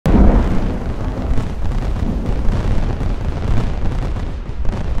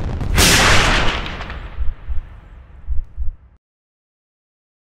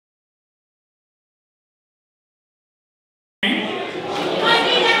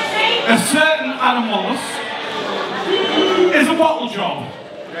a certain Adam Wallace is a bottle job.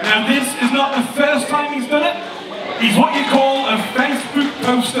 Now this is not the first time he's done it. He's what you call a Facebook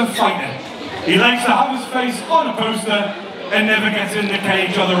poster fighter. He likes to have his face on a poster and never gets in the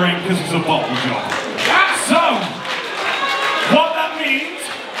cage or the ring because it's a bottle job. So, what that means,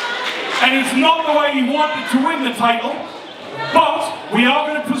 and it's not the way he wanted to win the title, but we are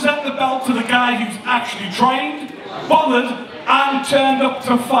going to present the belt to the guy who's actually trained, bothered, and turned up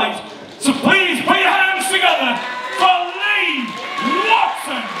to fight. So please put your hands together for Lee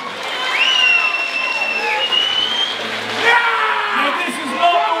Watson! Now this is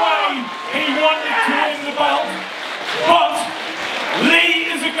not the way he wanted to win the belt, but Lee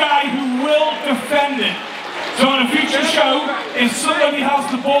is a guy who will defend it. So on a future show, if somebody has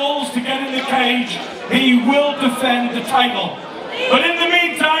the balls to get in the cage, he will defend the title. But in the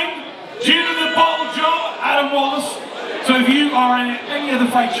meantime, due to the bottle job, Adam Wallace, so if you are in any other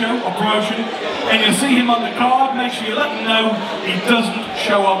fight show or promotion and you see him on the card, make sure you let him know he doesn't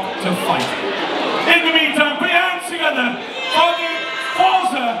show up to fight. In the meantime, put your hands together for the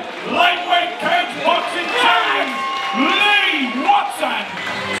Forza Lightweight Cage Boxing Champion, Lee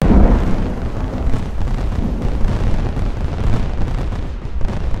Watson!